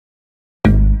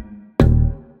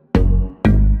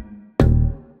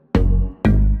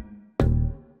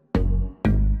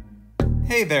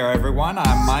Hey there everyone,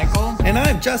 I'm Michael. And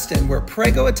I'm Justin. We're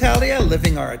Prego Italia,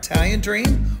 living our Italian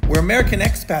dream. We're American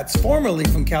expats formerly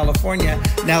from California,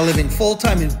 now living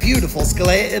full-time in beautiful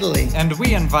Scalea, Italy. And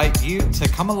we invite you to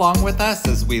come along with us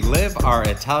as we live our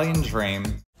Italian dream.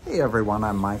 Hey everyone,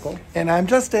 I'm Michael. And I'm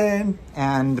Justin.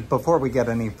 And before we get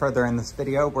any further in this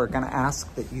video, we're going to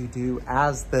ask that you do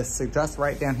as this suggests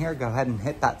right down here. Go ahead and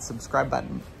hit that subscribe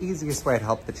button. Easiest way to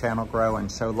help the channel grow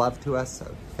and show love to us.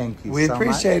 So thank you so much. We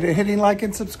appreciate it. Hitting like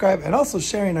and subscribe and also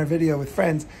sharing our video with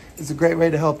friends is a great way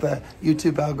to help the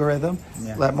YouTube algorithm.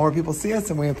 Yeah. Let more people see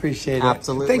us and we appreciate it.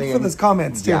 Absolutely. Thank you for those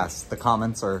comments too. Yes, the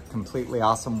comments are completely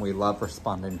awesome. We love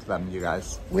responding to them, you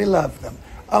guys. We love them.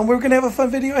 We're going to have a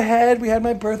fun video ahead. We had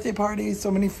my birthday party,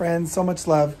 so many friends, so much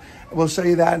love. We'll show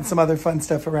you that and some other fun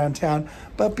stuff around town.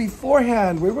 But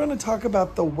beforehand, we're going to talk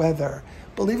about the weather.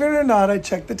 Believe it or not, I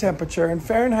checked the temperature. In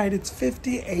Fahrenheit, it's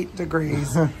 58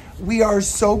 degrees. We are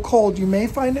so cold. You may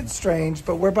find it strange,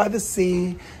 but we're by the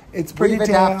sea. It's pretty damp.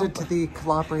 We've adapted to the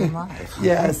Calabrian life.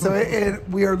 Yeah, so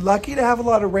we are lucky to have a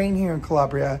lot of rain here in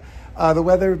Calabria. The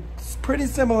weather is pretty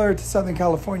similar to Southern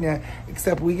California,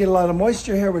 except we get a lot of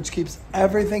moisture here, which keeps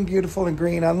everything beautiful and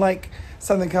green. Unlike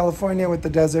Southern California with the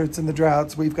deserts and the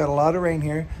droughts, we've got a lot of rain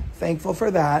here. Thankful for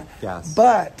that. Yes.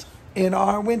 But in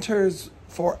our winters,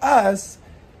 for us,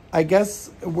 I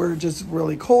guess we're just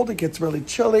really cold. It gets really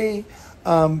chilly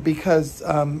because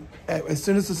as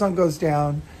soon as the sun goes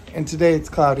down, and today it's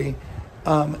cloudy,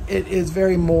 it is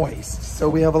very moist. So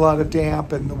we have a lot of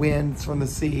damp and the winds from the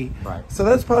sea. Right. So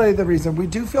that's probably the reason. We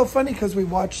do feel funny because we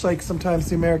watch like sometimes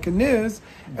the American news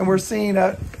and we're seeing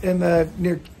in the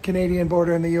near Canadian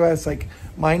border in the US like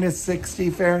minus 60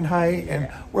 Fahrenheit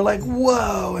and we're like,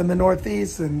 whoa, in the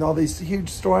Northeast and all these huge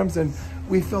storms, and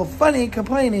we feel funny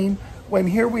complaining when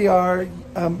here we are.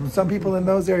 Some people in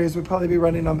those areas would probably be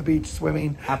running on the beach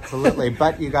swimming. Absolutely,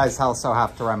 but you guys also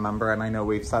have to remember, and I know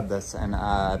we've said this in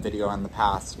a video in the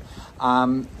past,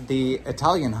 the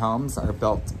Italian homes are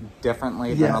built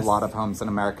differently than a lot of homes in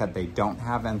America. They don't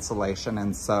have insulation,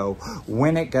 and so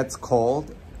when it gets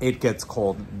cold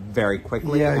very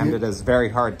quickly, and it is very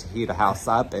hard to heat a house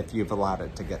up if you've allowed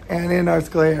it to get cold. And in our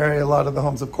Scalea area, a lot of the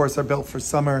homes, of course, are built for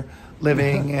summer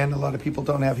living, and a lot of people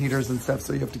don't have heaters and stuff,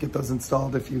 so you have to get those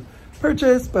installed if you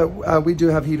purchase. But we do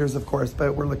have heaters, of course,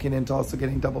 but we're looking into also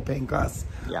getting double pane glass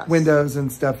windows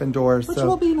and stuff indoors. Which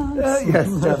will be nice. Yes,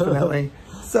 definitely.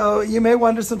 So you may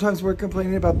wonder sometimes we're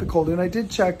complaining about the cold, and I did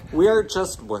check. We are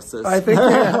just wusses.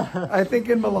 I think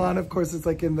in Milan, of course, it's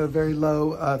like in the very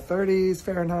low 30s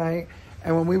Fahrenheit.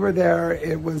 And when we were there,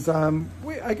 it was,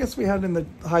 I guess we had in the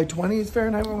high 20s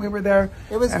Fahrenheit when we were there.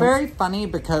 It was very funny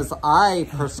because I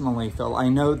personally feel, I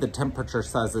know the temperature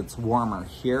says it's warmer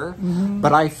here,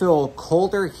 but I feel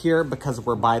colder here because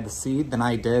we're by the sea than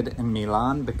I did in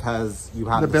Milan because you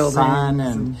have the sun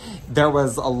and there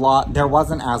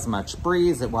wasn't as much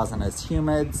breeze, it wasn't as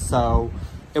humid, so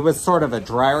it was sort of a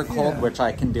drier cold, which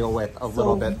I can deal with a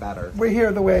little bit better. We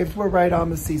hear the waves, we're right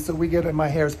on the sea, so we get, my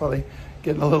hair's probably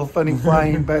getting a little funny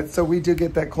flying, but so we do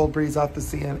get that cold breeze off the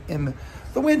sea in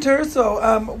the winter.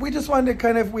 So we just wanted to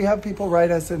kind of, we have people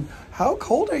write us and how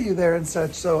cold are you there and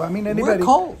such. So I mean, anybody, we're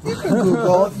cold.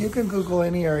 You can Google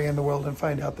any area in the world and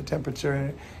find out the temperature,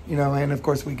 and, you know, and of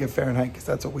course we give Fahrenheit because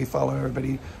that's what we follow.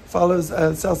 Everybody follows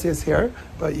Celsius here,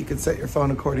 but you can set your phone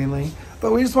accordingly.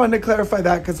 But we just wanted to clarify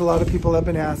that because a lot of people have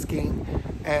been asking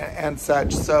and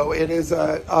such. So it is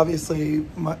obviously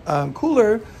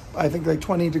cooler, I think like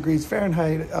 20 degrees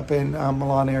Fahrenheit up in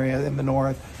Milan area in the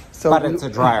north. So but it's a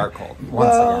drier cold,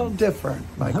 again. Different,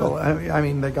 Michael. I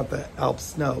mean, they got the Alps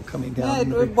snow coming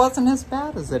down. Yeah, it wasn't as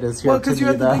bad as it is here. Well, because you're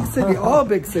at the big city. All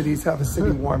big cities have a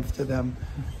city warmth to them,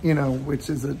 you know, which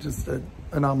is just an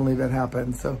anomaly that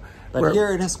happens. So, but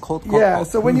here it is cold.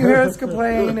 So when you hear us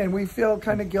complain and we feel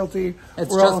kind of guilty,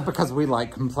 it's just because we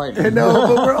like complaining. No,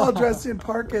 but we're all dressed in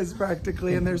parkas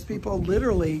practically, and there's people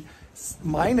literally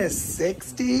minus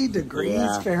 60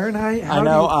 degrees Fahrenheit. I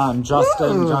know.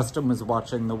 Justin was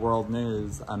watching the World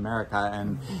News America,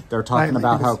 and they're talking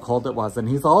about how cold it was, and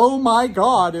he's, oh my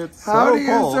God, it's so cold. How do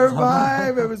you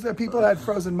survive? It was people had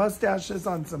frozen mustaches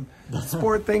on some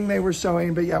sport thing they were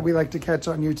showing, but yeah, we like to catch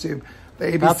on YouTube. The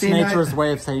ABC That's nature's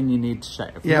way of saying you need to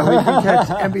shave. Yeah, we can catch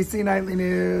NBC Nightly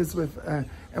News with,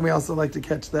 and we also like to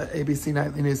catch the ABC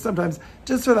Nightly News sometimes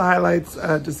just for the highlights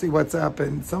to see what's up.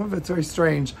 And some of it's very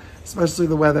strange, especially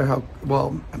the weather. How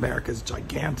well, America's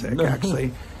gigantic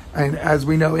actually, and as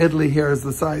we know, Italy here is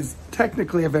the size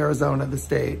technically of Arizona, the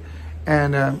state,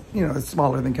 and you know, it's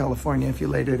smaller than California if you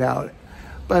laid it out.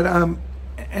 But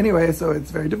anyway, so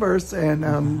it's very diverse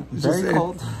and very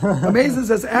cold.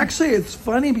 Amazes us. Actually, it's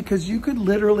funny because you could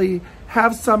literally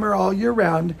have summer all year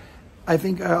round I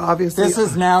think obviously... This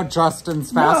is now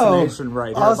Justin's fascination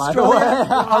right here, by the way.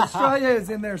 Australia is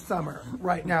in their summer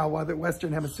right now, while the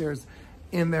Western Hemisphere is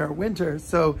in their winter.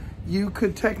 So you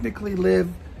could technically live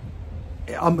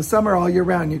on the summer all year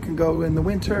round. You can go in the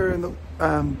winter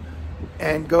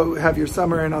and go have your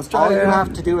summer in Australia. All you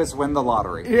have to do is win the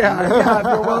lottery. Yeah, if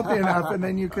you're wealthy enough, and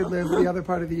then you could live the other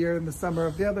part of the year in the summer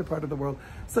of the other part of the world.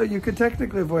 So you could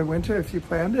technically avoid winter if you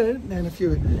planned it, and if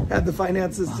you had the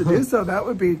finances to do so, that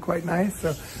would be quite nice.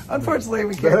 So unfortunately,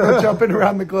 we can't go jumping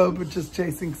around the globe with just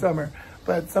chasing summer.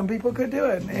 But some people could do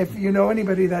it. And if you know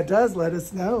anybody that does, let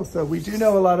us know. So we do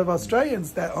know a lot of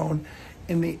Australians that own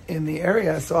in the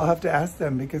area, so I'll have to ask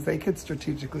them because they could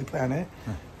strategically plan it.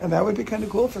 And that would be kind of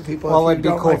cool for people. Well, it'd be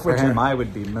cool for him. I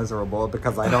would be miserable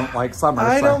because I don't like summer.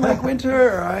 I don't like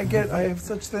winter. I have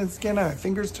such thin skin. My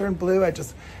fingers turn blue. I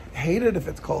just hate it if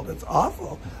it's cold. It's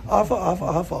awful. Awful, awful,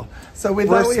 awful. So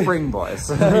we're spring boys.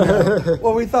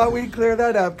 Well, we thought we'd clear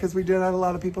that up because we did have a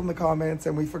lot of people in the comments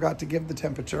and we forgot to give the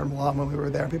temperature in Milan when we were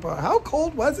there. People are, how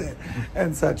cold was it?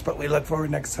 And such. But we look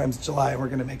forward next time's July and we're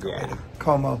going to make our way to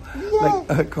Como.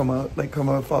 Lake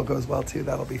Como if all goes well too.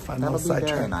 That'll be fun. That'll be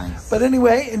very nice. But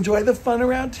anyway, enjoy the fun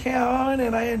around town.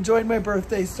 And I enjoyed my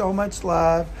birthday. So much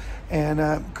love.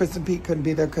 And Chris and Pete couldn't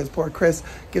be there because poor Chris.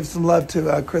 Give some love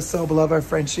to Chris Sobolov, our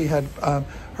friend. She had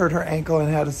hurt her ankle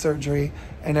and had a surgery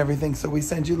and everything. So we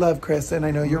send you love, Chris. And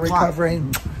I know you're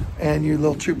recovering and you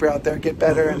little trooper out there, get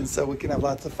better. And so we can have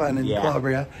lots of fun in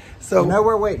Calabria. So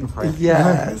we're waiting for you.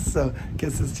 Yes. So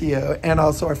kisses to you. And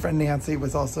also our friend Nancy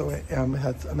was also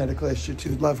had a medical issue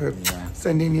too. Love her. Yeah.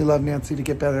 Sending you love, Nancy, to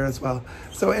get better as well.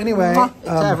 So anyway. To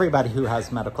everybody who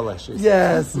has medical issues.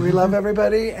 Yes. We love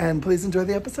everybody. And please enjoy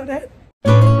the episode ahead.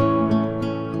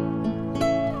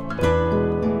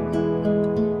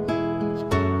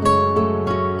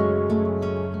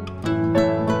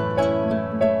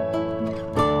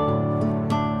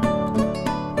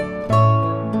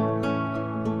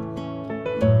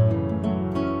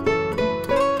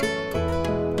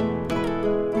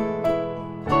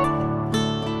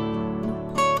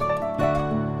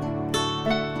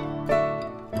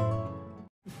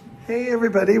 Hey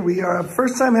everybody, we are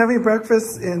first time having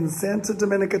breakfast in Santa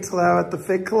Domenica Talao at the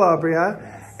Fig Calabria.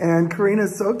 And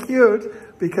Corina's so cute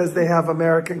because they have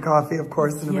American coffee, of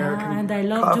course, and American and I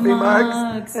love coffee the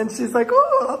mugs. And she's like,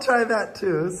 oh, I'll try that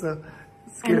too. So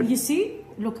it's cute. And you see,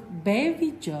 look,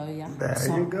 Bevi Gioia.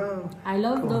 There you go. I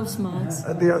love those mugs.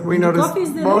 We noticed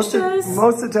most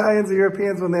Italians and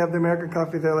Europeans, when they have the American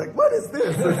coffee, they're like, what is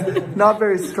this? It's not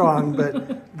very strong,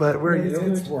 but we're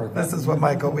this is what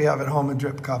Michael, we have at home, a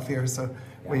drip coffee here, so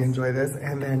we enjoy this.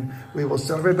 And then we will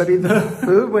show everybody the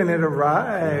food when it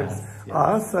arrives.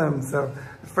 Awesome. So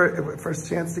first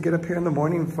chance to get up here in the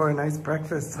morning for a nice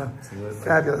breakfast. So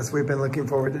fabulous. We've been looking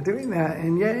forward to doing that.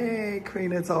 And yay,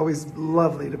 Corina, it's always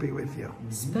lovely to be with you.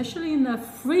 Especially in the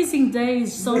freezing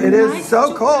days. So it nice is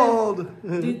so cold.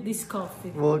 This coffee.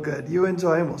 Well, good. You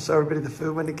enjoy, and we'll show everybody the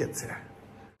food when it gets here.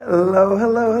 Hello,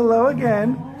 hello, hello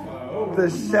again. The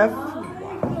chef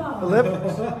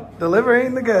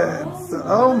delivering the goods.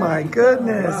 Oh my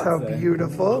goodness, how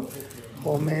beautiful.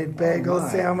 Homemade bagel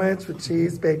sandwich with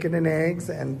cheese, bacon, and eggs,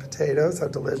 and potatoes. How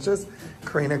delicious.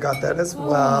 Corina got that as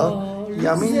well.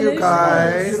 Yummy, you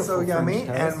guys. So yummy.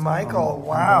 And Michael,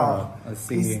 wow.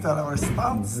 Pista de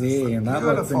response. And that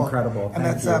looks incredible. And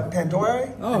that's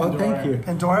Pandora? Oh, thank you.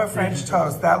 Pandora French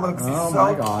toast. That looks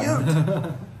so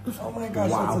cute. Oh my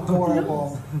gosh, that's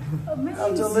adorable. How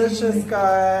delicious,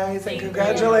 guys. And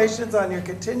congratulations on your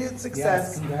continued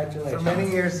success for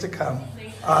many years to come.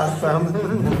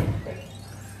 Awesome.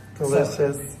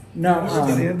 Delicious.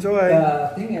 Really enjoy.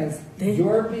 The thing is,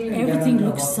 everything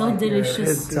looks so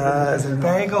delicious. It does. And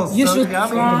bagels, You so should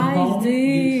yummy. try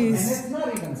this. It's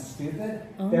not even stupid.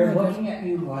 They're looking at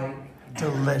you like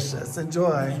delicious.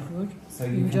 Enjoy. So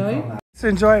you enjoy. So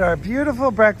enjoyed our beautiful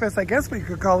breakfast. I guess we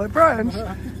could call it brunch.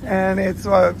 And it's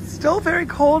still very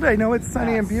cold. I know it's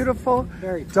sunny and beautiful.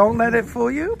 Don't let it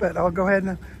fool you, but I'll go ahead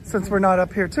and, since we're not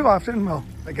up here too often, well,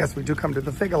 I guess we do come to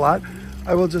the Fig a lot,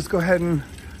 I will just go ahead and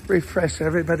refresh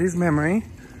everybody's memory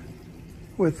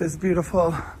with this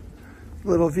beautiful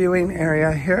little viewing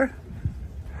area here.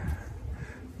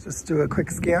 Just do a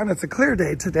quick scan. It's a clear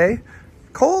day today.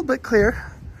 Cold, but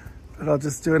clear. But I'll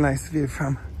just do a nice view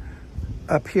from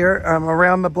up here.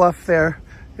 Around the bluff there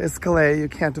is Scalea. You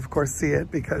can't, of course, see it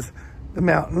because the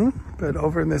mountain, but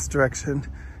over in this direction,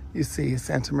 you see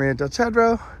Santa Maria del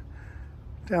Cedro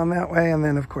down that way. And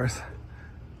then, of course,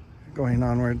 going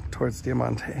onward towards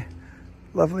Diamante.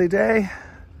 Lovely day,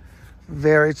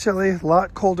 very chilly, a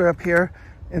lot colder up here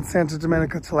in Santa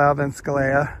Domenica Talao than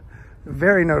Scalea.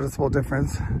 Very noticeable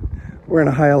difference we're in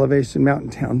a high elevation mountain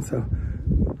town, so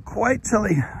quite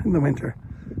chilly in the winter.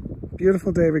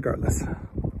 Beautiful day regardless.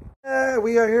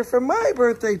 We are here for my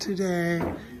birthday today.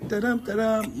 Da-dum,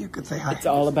 da-dum. You could say hi. It's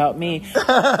all about me.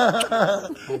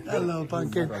 Hello,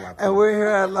 Pumpkin. And we're here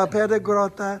at La Piedra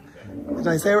Grota. Did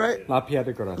I say it right? La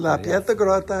Piedra Grota. La Piedra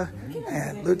Grota.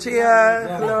 And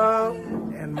Lucia, hello.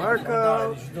 And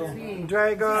Marco. And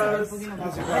Dragos.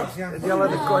 And Yella,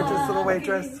 the gorgeous little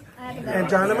waitress. And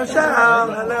John and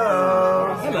Michelle,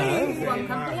 hello. Hello,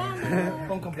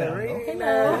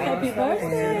 happy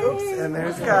birthday. And, oops, and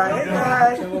there's Guy. Hey,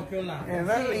 Guy. And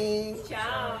Eileen.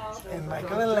 And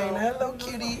Michael and Elena, hello,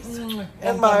 cuties.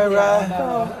 And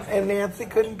Myra. And Nancy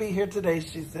couldn't be here today.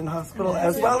 She's in hospital,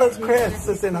 as well as Chris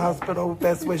is in hospital.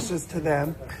 Best wishes to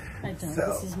them.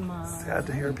 So, sad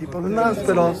to hear people in the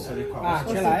hospital.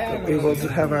 But we will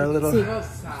have our little... Oh,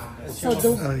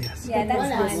 yes. Yeah,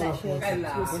 that's fine.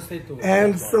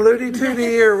 And saluti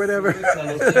tootie or whatever.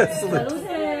 Salute.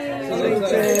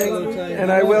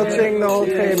 And I will ching the whole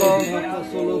table.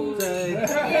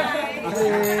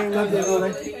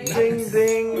 Ding,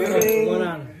 ding, ding.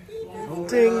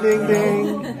 Ding, ding,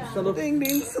 ding. Ding,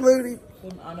 ding, saluti.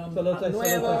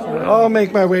 I'll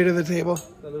make my way to the table.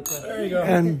 There you go.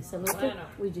 And,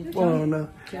 oh no.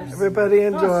 Everybody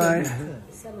enjoy.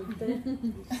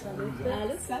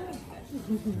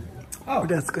 Oh,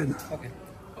 that's good. Okay.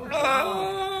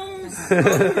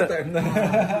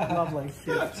 Lovely.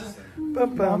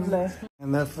 Lovely.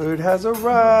 And the food has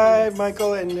arrived,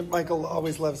 Michael. And Michael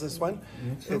always loves this one.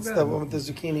 It's the one with the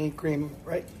zucchini cream,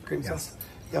 right? Cream sauce.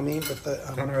 Yummy with the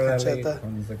pancetta.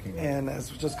 And as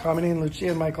just commenting,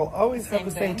 Lucia and Michael always have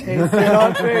the same taste. In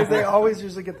entrees, they always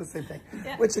usually get the same thing,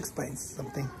 which explains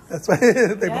something. That's why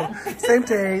they both same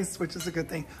taste, which is a good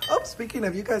thing. Oh, speaking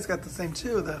of, you guys got the same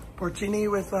too. The porcini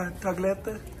with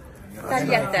tagliatelle.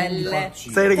 Tagliatelle.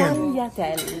 Say it again.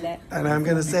 Tagliatelle. And I'm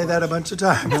going to say that a bunch of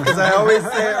times because I always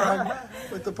say it wrong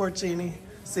with the porcini.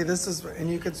 See, this is, and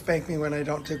you could spank me when I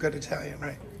don't do good Italian,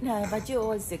 right? No, but you're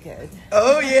also good.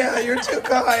 Oh yeah, you're too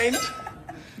kind.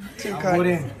 Too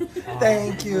kind.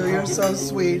 Thank you, you're so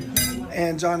sweet.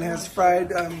 And John has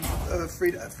fried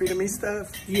Frida mista.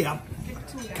 Yeah,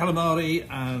 calamari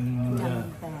and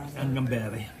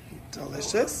gamberi.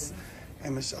 Delicious.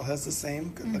 And Michelle has the same.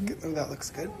 Good looking. Oh, that looks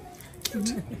good.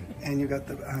 Cute. And you got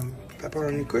the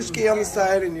pepperoni kushki on the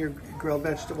side and your grilled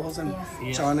vegetables. And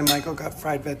John and Michael got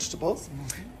fried vegetables.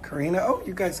 Corina, oh,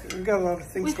 you guys, we got a lot of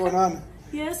things going on.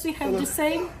 Yes, we have the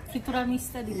same fritura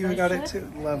mista. You got it too.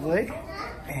 Lovely.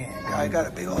 And I got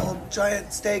a big old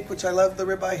giant steak, which I love the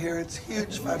ribeye here. It's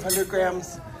huge, 500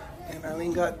 grams. And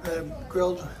Arlene got the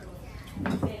grilled,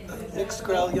 mixed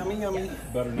grill, yummy, yummy.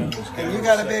 And you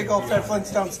got a big old Fred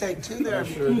Flintstone steak too there.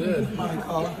 Sure did.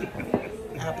 Michael.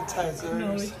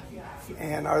 Appetizers.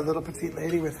 And our little petite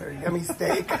lady with her yummy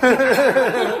steak.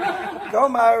 Go,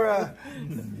 Myra.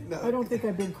 No. I don't think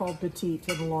I've been called petite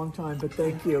in a long time, but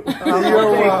thank you.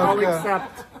 You're welcome. I'll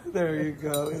accept. There you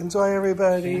go. Enjoy,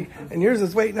 everybody. And yours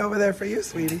is waiting over there for you,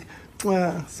 sweetie.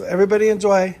 So everybody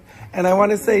enjoy. And I want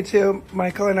to say, too,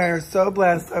 Michael and I are so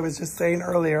blessed. I was just saying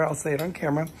earlier, I'll say it on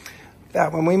camera,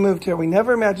 that when we moved here, we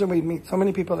never imagined we'd meet so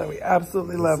many people that we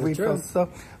absolutely love. We feel so,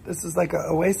 this is like an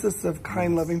oasis of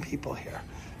kind, loving people here.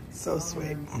 So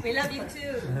sweet. We love you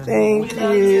too. Thank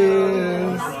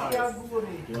you.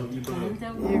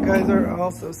 You guys are all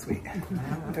so sweet.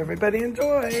 Everybody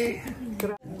enjoy.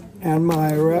 And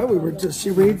Myra,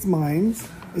 she reads minds.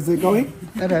 Is it going?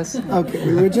 It is. Okay,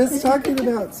 we were just talking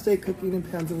about steak cooking and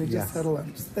pans and we just had a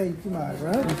lunch. Thank you,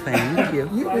 Myra. Thank you.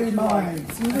 You read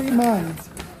minds. You read minds.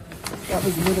 That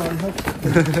was a little unhelpful.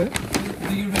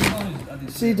 Do you read mine?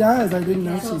 She does. I didn't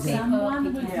know she did.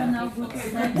 Someone will turn out good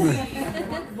sex.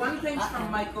 One thing's from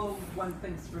Michael, one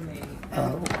thing's for me.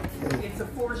 Oh, okay. It's a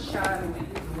foreshadowing.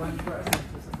 One present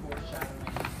is a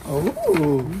foreshadowing. Oh,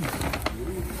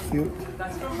 cute.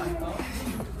 That's from Michael.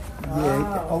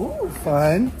 Yeah. Oh,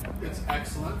 fun. It's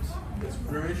excellent. It's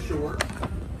very short,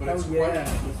 but it's you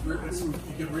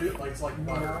can read it like it's like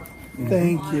butter.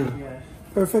 Thank you.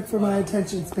 Perfect for my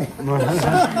attention span.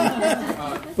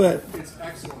 But It's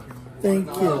excellent. thank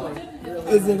you.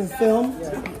 Is it a film?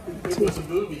 It was a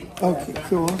movie. Okay,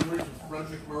 cool. Fred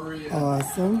McMurray and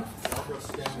Awesome. Barbara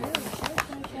Stanwyck.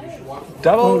 You should watch it.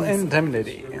 Double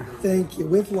indemnity. Thank you.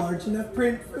 With large enough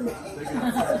print for me.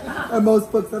 Or most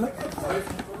books I'm like,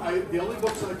 The only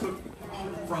books that I took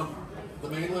from the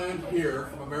mainland here,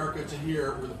 from America to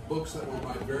here, were the books that were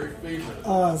my very favorite. That's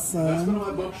awesome. been on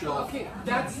my bookshelf. Okay,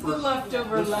 that's the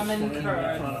leftover lemon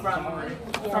curd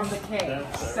from the cake.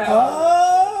 So,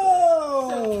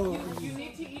 Oh! you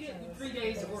need to eat it in 3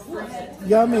 days or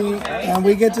Yummy. And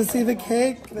we get to see the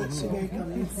cake that she made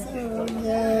coming soon.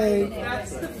 Yay.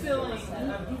 That's the filling.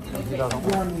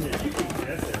 Yummy.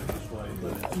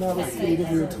 That was sweet of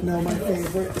you to know my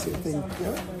favorite too. Thank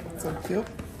you. So cute.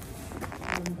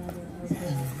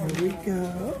 Here we go.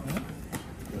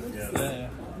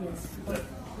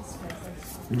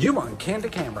 You want candy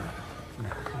camera.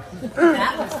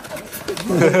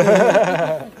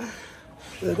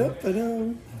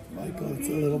 Ba-da-ba-dum. Michael, it's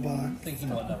a little box. Thinking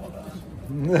what that one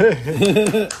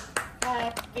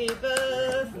Happy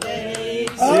birthday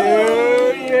To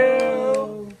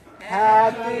you.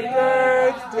 Happy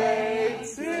birthday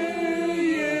to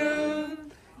you.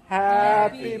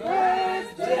 Happy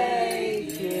birthday,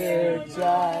 dear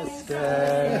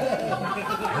Justin.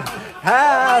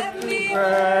 Happy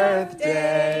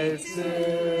birthday to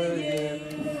you.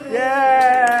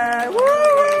 Yeah! Woo!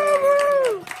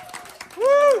 Woo!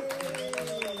 Woo!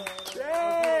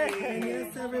 Yay! And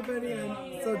yes, everybody,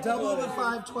 so double the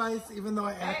 5 twice, even though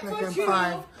I act like I'm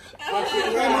 5. I'm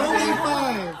only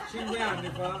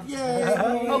 5. Yeah.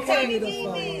 Okay. Do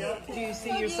you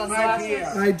see your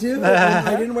sunglasses? I do.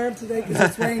 I didn't wear them today because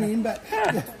it's raining, but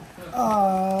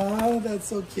oh, that's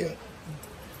so cute.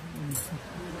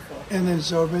 And then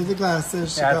showed me the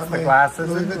glasses. She got the me glasses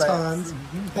Louis and Vuittons.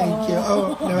 Thank you.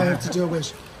 Oh, now I have to do a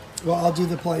wish. Well, I'll do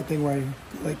the polite thing where I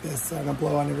like this, so I don't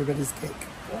blow on everybody's cake.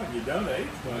 You donate.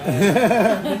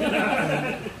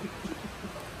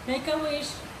 Make a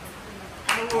wish.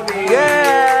 Yay!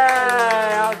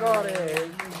 I got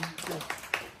it.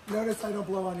 Notice I don't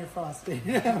blow on your frosting.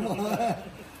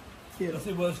 Cute.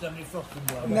 Nothing worse than any frosting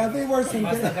blow. Nothing worse than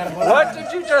that. What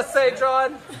did you just say,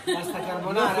 John?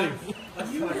 Nothing.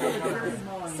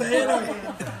 Say it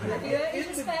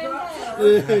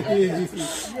again.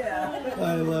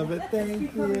 I love it.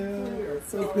 Thank you.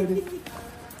 So pretty.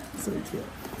 So cute.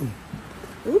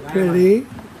 Ooh, pretty.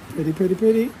 Pretty, pretty,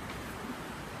 pretty.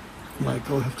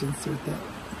 Michael, have to insert that.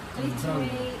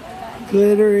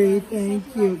 Glittery,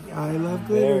 thank you. I love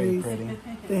glittery. Very pretty.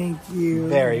 Thank you.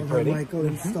 Very I'll have pretty. Michael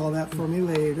install that for me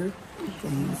later.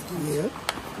 Thank you.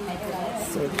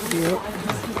 So cute.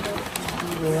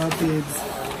 Royal beads.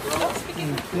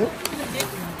 Thank you.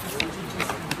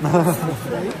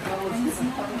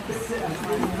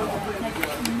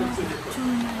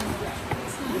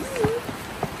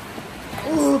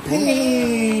 Oh,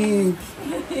 pink!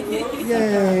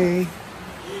 Yay!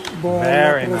 Boy,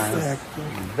 Very that was nice. sexy.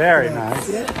 Very That's nice.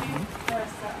 it.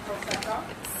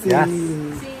 Yes.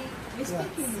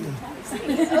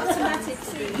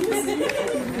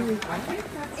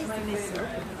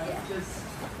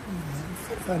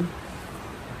 Fun.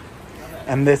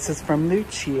 And this is from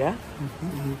Lucia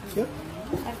Thank you.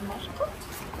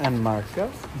 and Marco.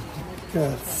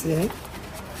 That's it.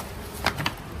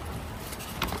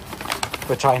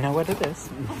 Which I know what it is.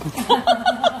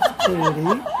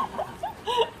 Pretty.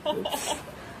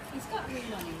 He's got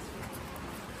real on his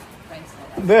friends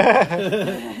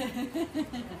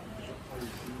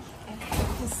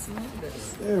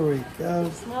There we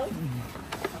go.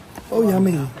 Oh,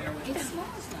 yummy. It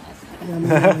smells nice. Yummy,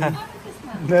 yummy.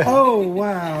 Oh,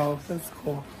 wow. That's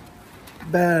cool.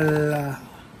 Bella.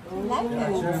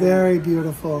 Very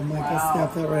beautiful. Michael,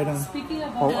 snap that right on. Speaking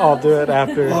of I'll do it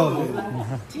after. Oh,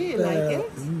 Do you like it?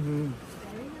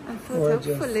 I thought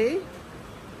Gorgeous. hopefully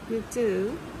you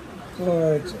do.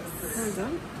 gorgeous. Hold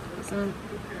on. It's on.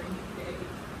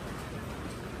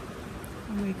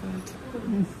 Oh my god.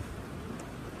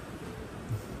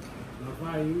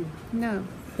 No.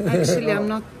 Actually, I'm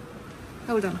not.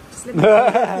 Hold on. Just let me.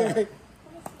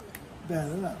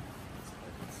 Bella.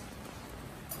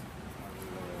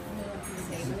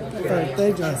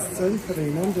 Birthday, Justin.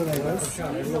 Corina and Dragos.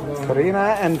 Corina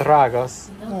and Dragos.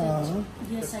 Aw.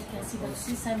 yes, I can see that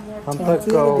since I'm working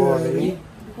Pantagoli.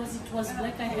 because it was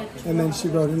black. I had to. And then she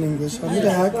wrote in English on the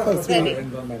back. Oh, sweet.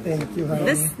 Thank you, honey.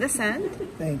 This end.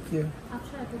 Thank you.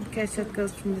 Okay, so it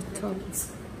goes from the top.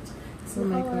 Oh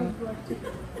my god.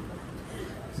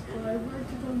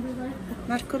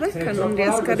 Marco, perché non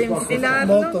riesco ad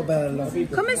infilarlo? Molto bello.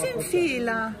 Come si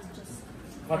infila?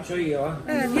 Faccio io,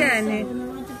 Vieni.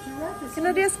 Che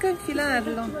non riesco a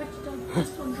infilarlo.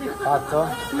 Fatto?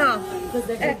 No.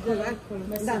 Eccolo, eccolo.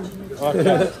 Dammi.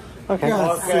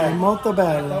 Grazie, molto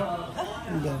bello.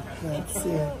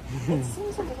 Grazie.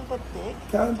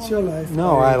 Count your life.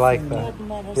 No, I like that.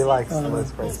 He likes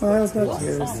those phrases. Smiles, not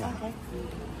tears.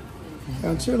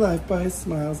 Count your life by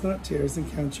smiles, not tears, and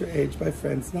count your age by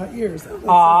friends, not years. Oh,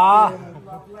 Aww.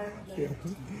 thank you.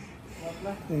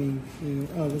 Thank you.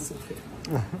 Oh, this is good.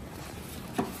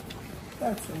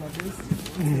 That's a lovely.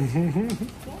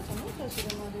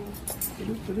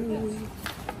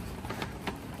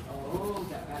 Oh,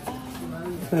 that's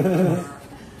I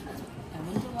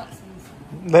wonder what's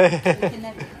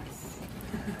inside.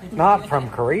 Not from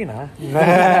Corina.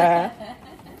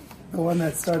 The one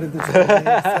that started this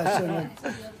session.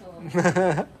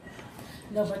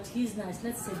 No, but he's nice.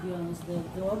 Let's say, be honest.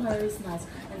 The owner is nice,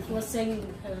 and he was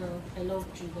saying hello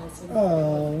to you guys.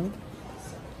 Oh.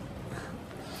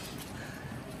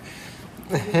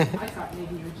 I thought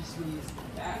maybe you were just going to use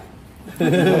that.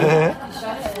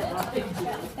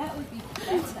 That would be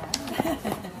better.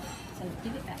 So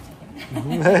give it back to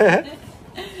him.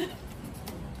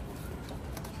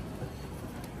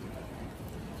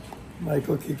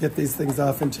 Michael could get these things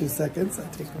off in 2 seconds.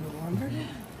 That take a little longer.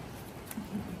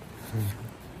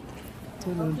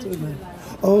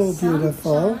 Oh,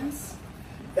 beautiful.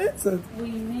 It's a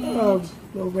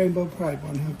little rainbow pride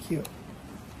one. How cute.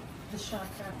 The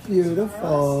chakra.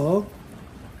 Beautiful.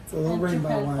 It's a little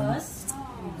rainbow one.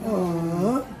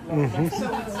 Aww. So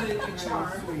it's a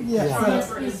charm. Yes,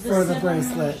 for the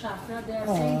bracelet. Chakra.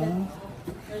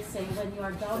 They're saying when you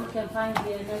are down, you can find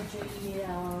the energy.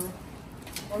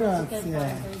 Grazie.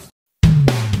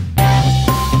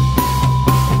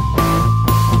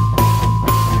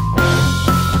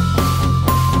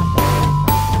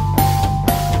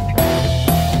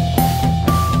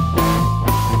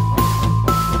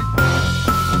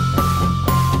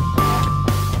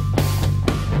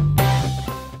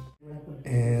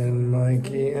 And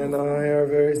Mikey and I are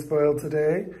very spoiled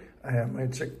today. I have my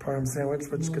chick parm sandwich,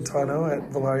 which Gaetano at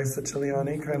Valaria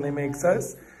Siciliani kindly makes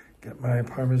us. Get my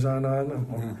Parmesan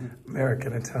on,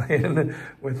 American Italian,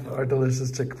 with our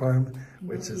delicious chick parm,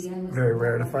 which is very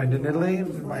rare to find in Italy.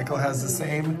 Michael has the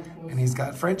same, and he's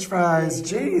got French fries.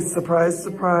 Geez, surprise,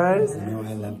 surprise.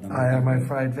 I have my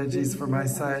fried veggies for my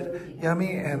side.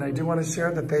 Yummy, and I do want to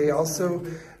share that they also,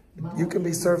 you can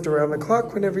be served around the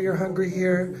clock whenever you're hungry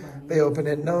here. They open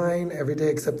at 9 every day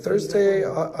except Thursday.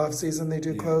 Off season, they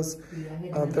do close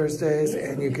on Thursdays.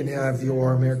 And you can have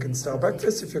your American style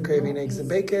breakfast if you're craving eggs and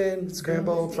bacon,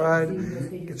 scrambled, fried.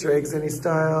 Get your eggs any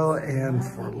style. And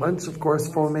for lunch, of course,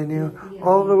 full menu.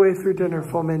 All the way through dinner,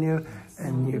 full menu.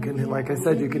 And you can, like I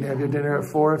said, you can have your dinner at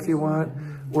 4 if you want.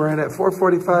 We're in at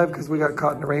 4:45 because we got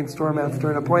caught in a rainstorm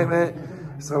after an appointment.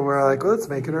 So we're like, well, let's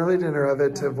make an early dinner of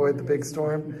it to avoid the big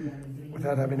storm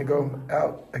without having to go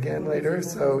out again later.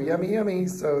 So yummy, yummy.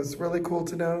 So it's really cool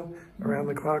to know. Around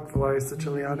the clock, Valaria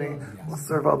Siciliani will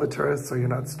serve all the tourists so you're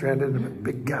not stranded with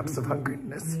big gaps of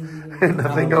hungriness and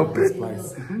nothing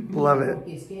open. Love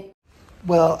it.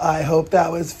 Well, I hope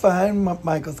that was fun.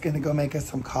 Michael's going to go make us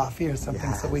some coffee or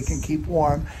something so we can keep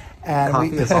warm. And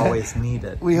coffee is always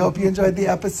needed. We hope you enjoyed the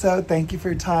episode. Thank you for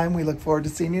your time. We look forward to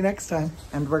seeing you next time.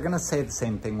 And we're going to say the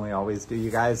same thing we always do,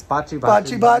 you guys. Baci,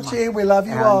 baci. Baci, baci. We love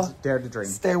you all. And dare to dream.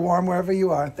 Stay warm wherever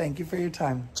you are. Thank you for your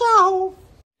time. Ciao.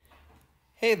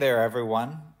 Hey there,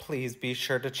 everyone. Please be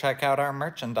sure to check out our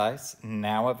merchandise,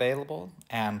 now available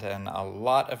and in a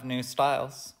lot of new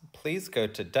styles. Please go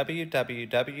to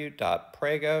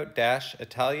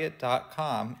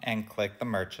www.prego-italia.com and click the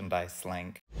merchandise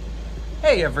link.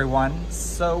 Hey everyone,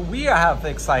 so we have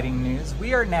exciting news.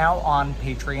 We are now on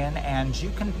Patreon and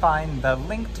you can find the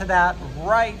link to that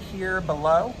right here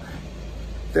below.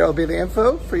 There'll be the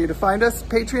info for you to find us,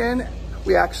 Patreon.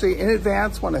 We actually, in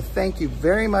advance, want to thank you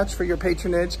very much for your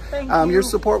patronage. Thank you. Your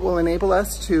support will enable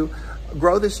us to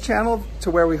grow this channel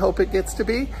to where we hope it gets to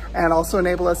be, and also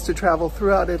enable us to travel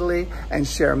throughout Italy and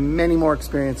share many more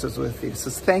experiences with you.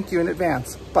 So thank you in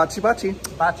advance. Baci, baci.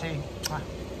 Baci.